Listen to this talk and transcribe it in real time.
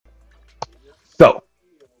So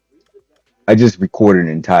I just recorded an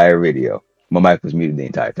entire video. My mic was muted the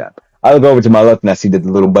entire time. I look over to my left and I see that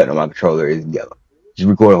the little button on my controller is yellow. Just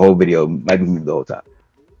record a whole video, might be muted the whole time.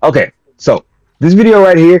 Okay, so this video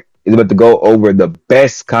right here is about to go over the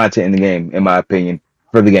best content in the game, in my opinion,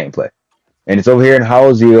 for the gameplay. And it's over here in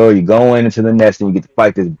Hollow Zero. You go into the nest and you get to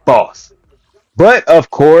fight this boss. But of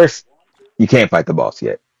course, you can't fight the boss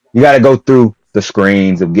yet. You got to go through the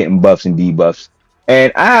screens of getting buffs and debuffs.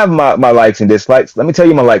 And I have my likes and dislikes. Let me tell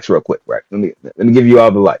you my likes real quick, right? Let me give you all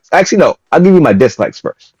the likes. Actually, no, I'll give you my dislikes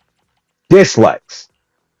first. Dislikes.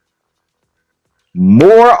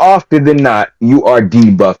 More often than not, you are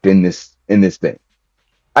debuffed in this thing.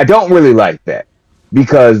 I don't really like that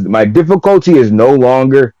because my difficulty is no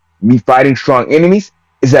longer me fighting strong enemies.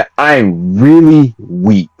 Is that I'm really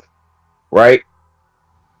weak, right?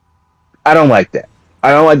 I don't like that.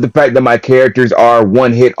 I don't like the fact that my characters are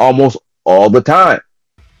one hit almost all the time.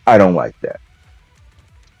 I don't like that.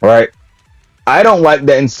 Right? I don't like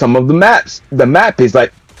that in some of the maps. The map is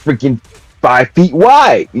like freaking 5 feet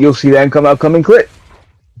wide. You'll see that in come upcoming clip.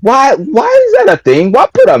 Why is that a thing? Why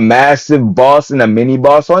put a massive boss and a mini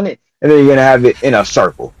boss on it and then you're gonna have it in a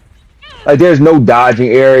circle? Like there's no dodging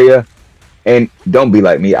area. And don't be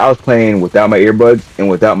like me. I was playing without my earbuds and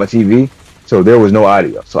without my TV, so there was no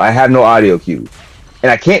audio. So I have no audio cues. And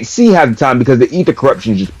I can't see half the time because the ether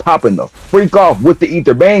corruption is just popping the freak off with the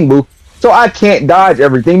ether bang boo. So I can't dodge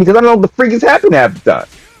everything because I don't know what the freak is happening half the time.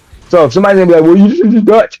 So if somebody's gonna be like, well, you should just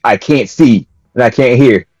dodge, I can't see and I can't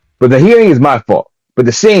hear. But the hearing is my fault. But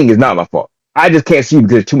the seeing is not my fault. I just can't see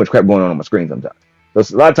because there's too much crap going on my screen sometimes.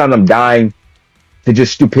 So a lot of times I'm dying to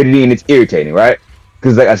just stupidity and it's irritating, right?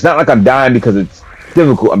 Because like it's not like I'm dying because it's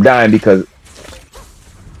difficult. I'm dying because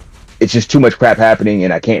it's just too much crap happening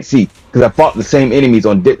and I can't see. Because I fought the same enemies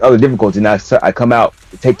on other difficulties and I come out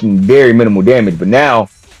taking very minimal damage. But now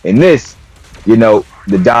in this, you know,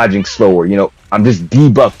 the dodging slower. You know, I'm just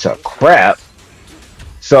debuffed to crap.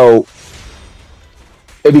 So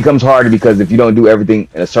it becomes harder because if you don't do everything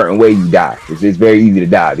in a certain way, you die. It's very easy to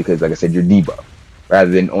die because, like I said, you're debuffed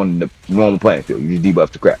rather than on the normal playing field. You just debuff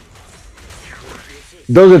to crap.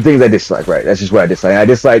 Those are the things I dislike, right? That's just what I dislike. I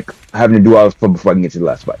dislike having to do all this stuff before I can get to the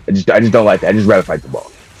last fight. I just don't like that. I just rather fight the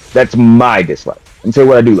boss. That's my dislike. And say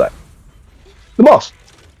what I do like. The boss.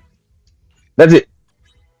 That's it.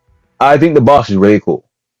 I think the boss is really cool.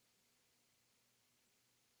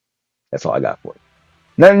 That's all I got for it.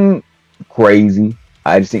 Nothing crazy.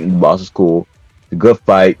 I just think the boss is cool. It's a good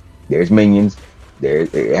fight. There's minions.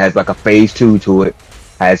 It has like a phase 2 to it.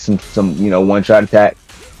 Has some you know, one-shot attack.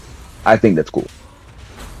 I think that's cool.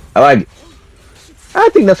 I like it. I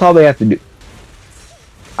think that's all they have to do.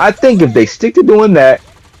 I think if they stick to doing that,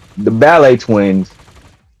 the Ballet Twins,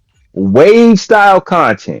 wave style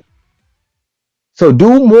content. So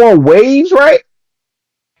do more waves, right?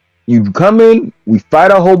 You come in, we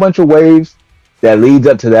fight a whole bunch of waves that leads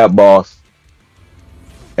up to that boss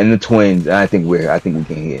and the twins. And I think we can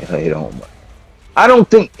hit a home run. I don't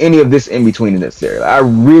think any of this in between is necessary. I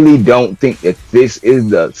really don't think that this is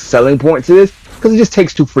the selling point to this. Because it just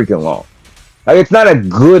takes too freaking long. Like it's not a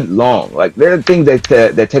good long. Like there are things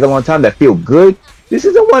that take a long time that feel good. This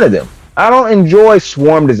isn't one of them. I don't enjoy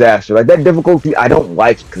Swarm Disaster. Like that difficulty, I don't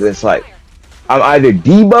like because it's like I'm either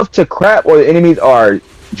debuffed to crap or the enemies are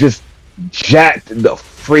just jacked the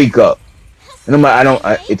freak up. And I'm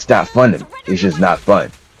like, it's not fun to me. It's just not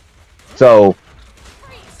fun. So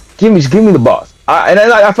give me the boss.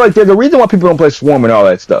 I feel like there's a reason why people don't play Swarm and all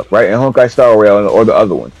that stuff, right? And Honkai Star Rail or the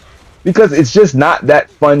other ones. Because it's just not that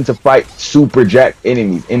fun to fight super jacked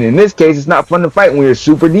enemies. And in this case, it's not fun to fight when you're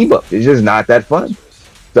super debuffed. It's just not that fun.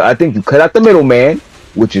 So I think you cut out the middleman,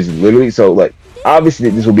 which is literally, so like, obviously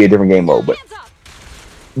this will be a different game mode, but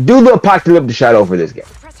do the Apocalyptic Shadow for this game.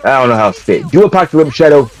 I don't know how to say it. Do Apocalyptic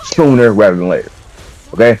Shadow sooner rather than later.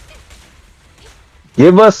 Okay?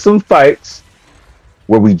 Give us some fights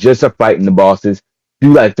where we just are fighting the bosses.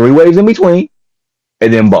 Do like 3 waves in between,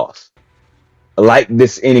 and then boss. Like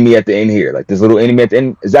this enemy at the end here, like this little enemy at the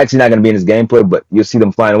end is actually not going to be in this gameplay, but you'll see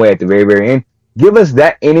them flying away at the very end. Give us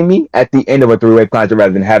that enemy at the end of a 3-wave content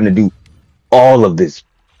rather than having to do all of this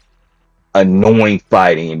annoying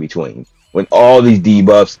fighting in between with all these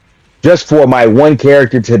debuffs just for my one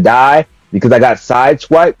character to die because I got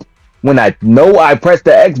sideswiped when I know I pressed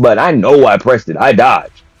the X button. I know I pressed it. I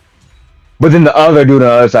dodged, but then the other dude on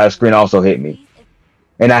the other side of the screen also hit me,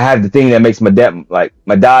 and I have the thing that makes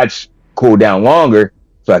my dodge cool down longer,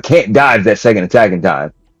 so I can't dodge that second attacking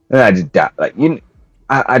time, and I just die. Like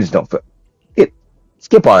I just don't feel it.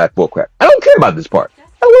 Skip all that bull crap. I don't care about this part.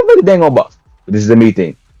 I want to play the dang old boss. But this is a me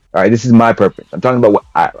thing. All right, this is my purpose. I'm talking about what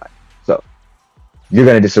I like. So you're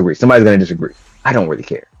gonna disagree. Somebody's gonna disagree. I don't really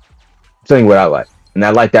care. I'm telling you what I like. And I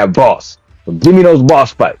like that boss. So give me those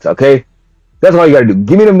boss fights, okay? That's all you gotta do.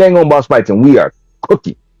 Give me them dang on boss fights and we are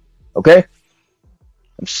cooking. Okay?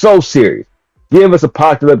 I'm so serious. Give us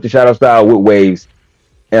apocalyptic shadow style with waves,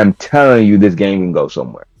 and I'm telling you this game can go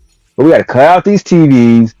somewhere. But we gotta cut out these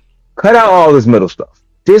TVs, cut out all this middle stuff.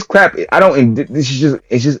 This crap, I don't. This is just.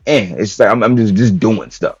 It's just. It's just like I'm just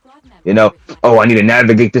doing stuff. You know. Oh, I need to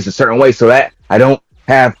navigate this a certain way so that I don't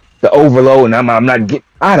have the overload, and I'm not get.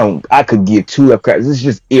 I don't. I could give two left crap. This is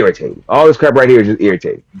just irritating. All this crap right here is just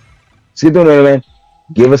irritating. Skip doing it, man.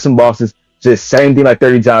 Give us some bosses. Just same thing like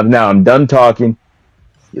 30 times. Now I'm done talking.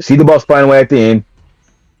 You see the boss flying away at the end.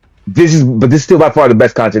 But this is still by far the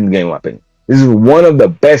best content in the game, in my opinion. This is one of the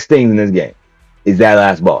best things in this game. Is that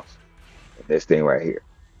last boss? This thing right here.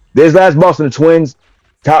 This last boss in the twins,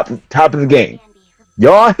 top of the game.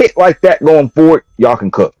 Y'all hit like that going forward, y'all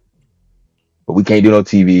can cook. But we can't do no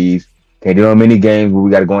TVs. Can't do no mini games where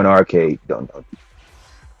we got to go in the arcade. Don't.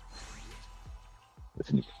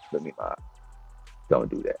 Listen, let me mind. Don't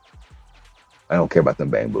do that. I don't care about them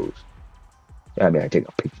bamboos. I mean, I take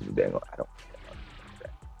no pictures of them. I don't care about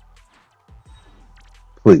that.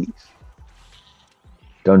 Please,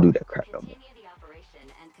 don't do that crap no more.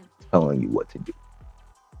 I'm telling you what to do.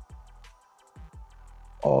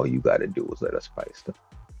 All you gotta do is let us fight stuff.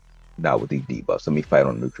 Not with these debuffs. Let me fight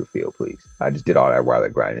on neutral field, please. I just did all that while I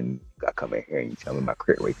grind and I come in here and you tell me my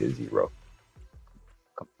crit rate is 0.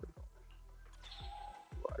 Come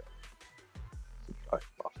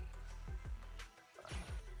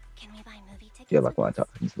yeah, like when I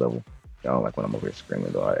talk to this level. I don't like when I'm over here screaming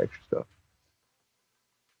and all that extra stuff.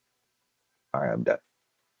 Alright, I'm done.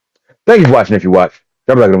 Thank you for watching if you watched.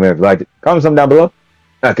 Drop a like on the video if you liked it. Comment something down below.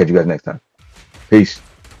 I'll catch you guys next time. Peace.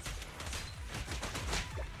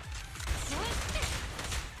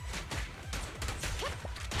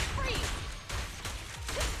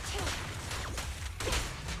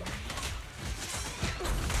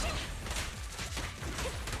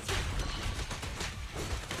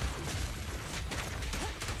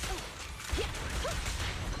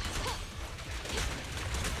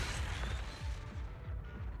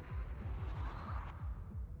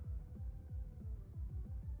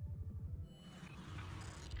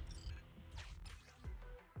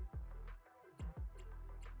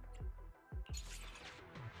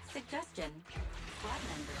 Suggestion. Squad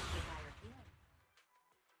members desire healing.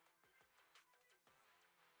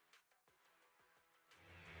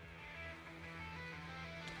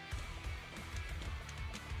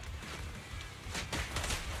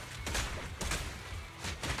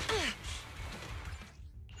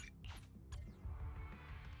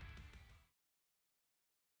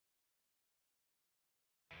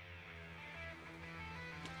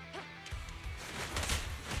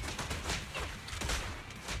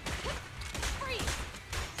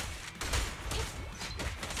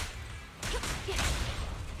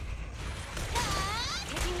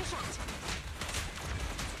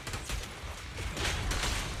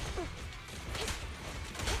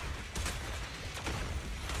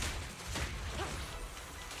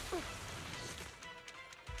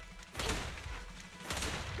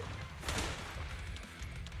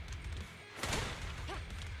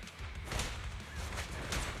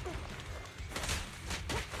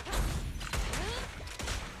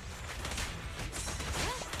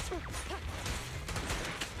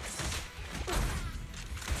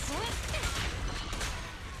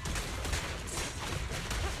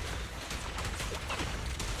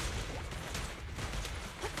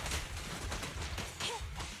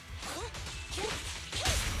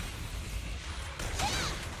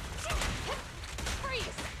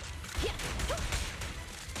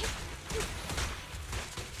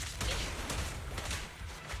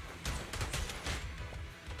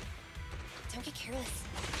 Don't get careless.